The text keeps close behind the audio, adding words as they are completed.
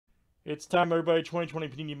It's time, everybody. 2020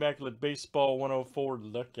 Panini Immaculate Baseball 104.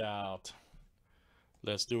 Look out.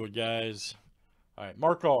 Let's do it, guys. All right,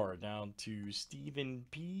 Mark R. down to Stephen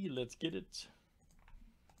P. Let's get it.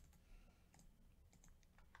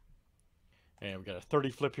 And we got a 30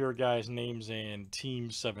 flip here, guys. Names and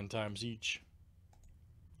teams 7 times each.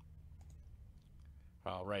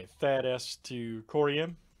 All right, Thad S. to Corey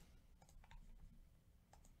M.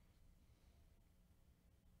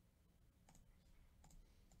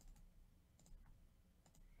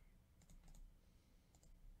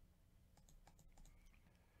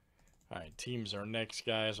 All right, teams are next,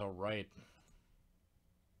 guys. All right.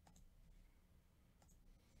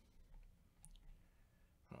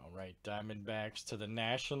 All right, Diamondbacks to the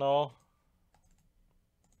National.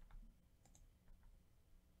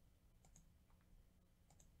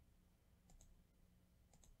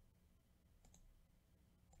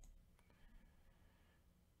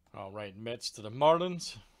 All right, Mets to the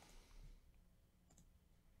Marlins.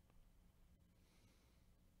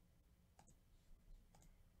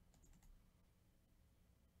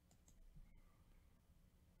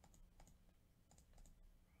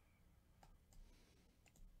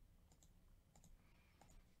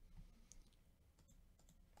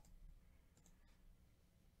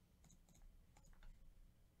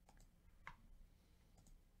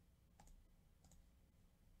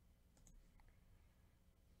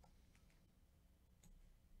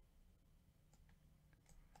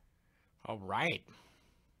 All right.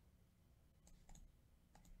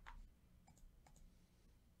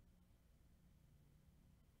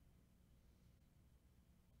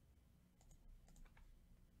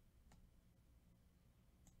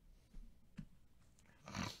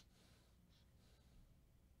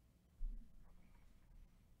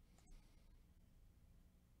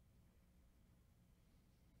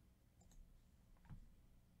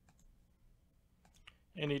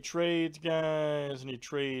 Any trades, guys? Any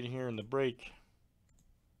trade here in the break?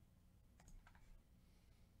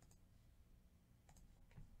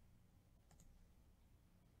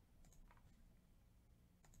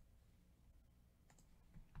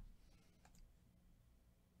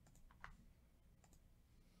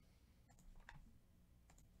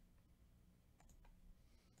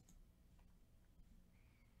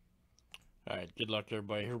 All right, good luck,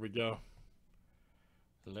 everybody. Here we go.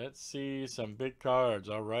 Let's see some big cards.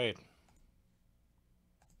 All right.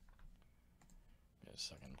 Wait a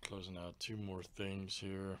second, closing out 2 more things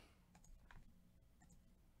here.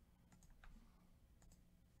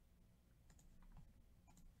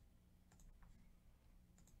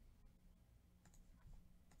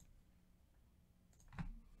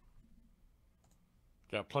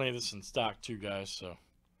 Got plenty of this in stock too, guys. So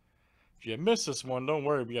if you missed this one, don't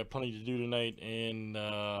worry. We got plenty to do tonight, and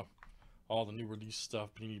all the new release stuff.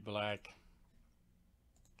 Panini Black,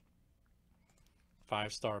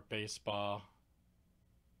 5-star baseball.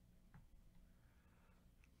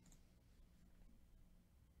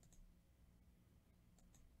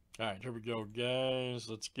 All right, here we go, guys.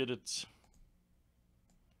 Let's get it.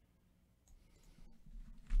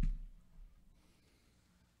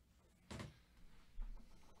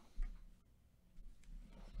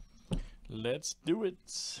 Let's do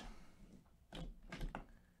it.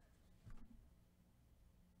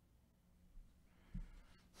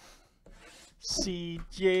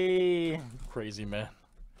 CJ. Crazy, man.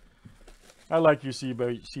 I like you,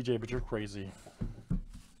 CJ, but you're crazy.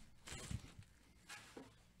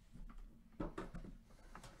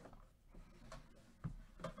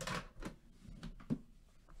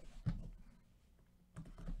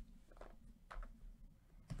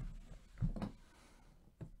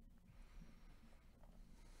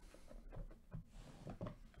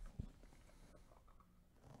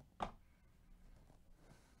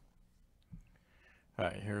 All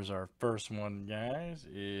right, here's our first one, guys,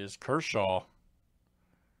 is Kershaw.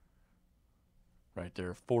 Right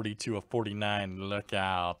there, 42 of 49. Look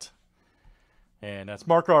out. And that's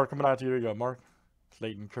Mark R. coming out to you. There you go, Mark.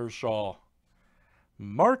 Clayton Kershaw.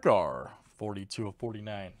 Mark R. 42 of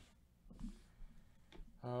 49.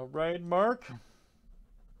 All right, Mark.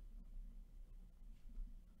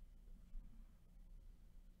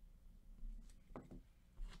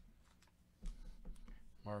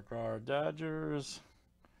 Mark R. Dodgers.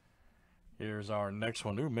 Here's our next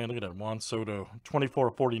one. Ooh, man, look at that. Juan Soto. 24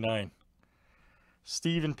 of 49.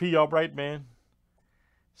 Stephen P. All right, man.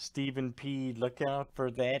 Stephen P. Look out for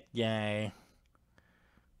that guy.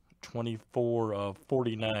 24 of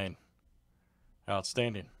 49.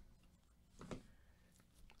 Outstanding.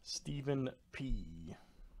 Stephen P.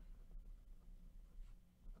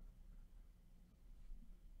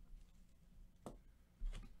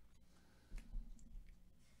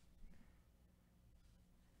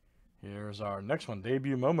 Here's our next one.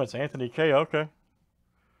 Debut moments. Anthony K. Okay.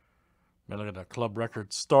 Man, look at the club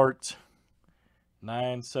record start.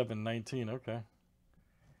 9/7/19. Okay.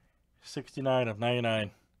 69 of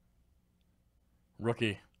 99.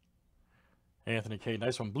 Rookie. Anthony K.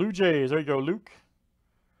 Nice one. Blue Jays. There you go, Luke.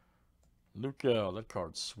 Luke L. That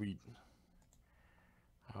card's sweet.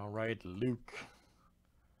 All right, Luke.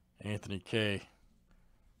 Anthony K.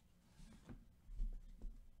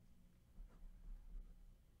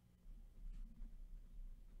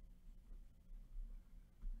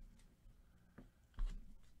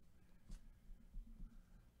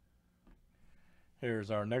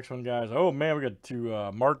 Here's our next one, guys. Oh, man, we got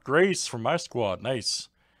to Mark Grace from my squad. Nice.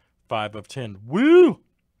 5 of 10. Woo!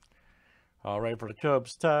 All right, for the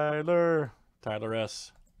Cubs, Tyler. Tyler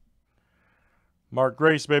S. Mark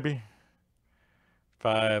Grace, baby.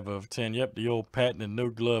 5 of 10. Yep, the old patent and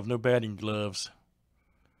no glove, no batting gloves.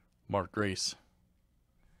 Mark Grace.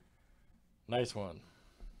 Nice one.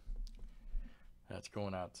 That's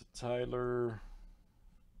going out to Tyler.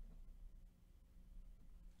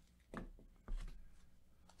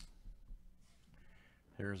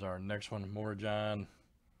 Here's our next one, Morajon.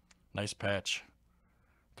 Nice patch.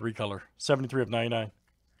 3-color. 73 of 99.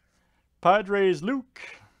 Padres, Luke.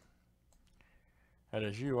 That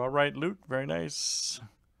is you. All right, Luke. Very nice.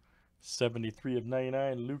 73 of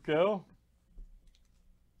 99, Luke L.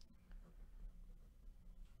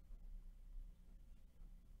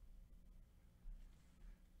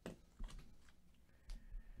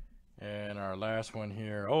 And our last one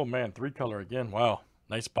here. Oh, man, 3-color again. Wow.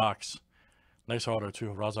 Nice box. Nice auto,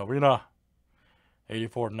 too. Razarina.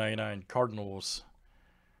 84 of 99, Cardinals.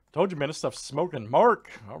 Told you, man, this stuff's smoking. Mark.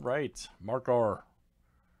 All right. Mark R.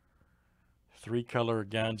 3-color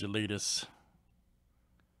Gangelitis.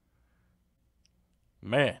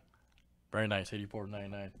 Man. Very nice. 84 of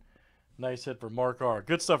 99. Nice hit for Mark R.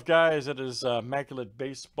 Good stuff, guys. It is Immaculate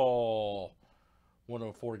Baseball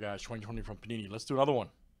 104, guys. 2020 from Panini. Let's do another one.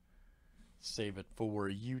 Save it for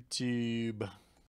YouTube.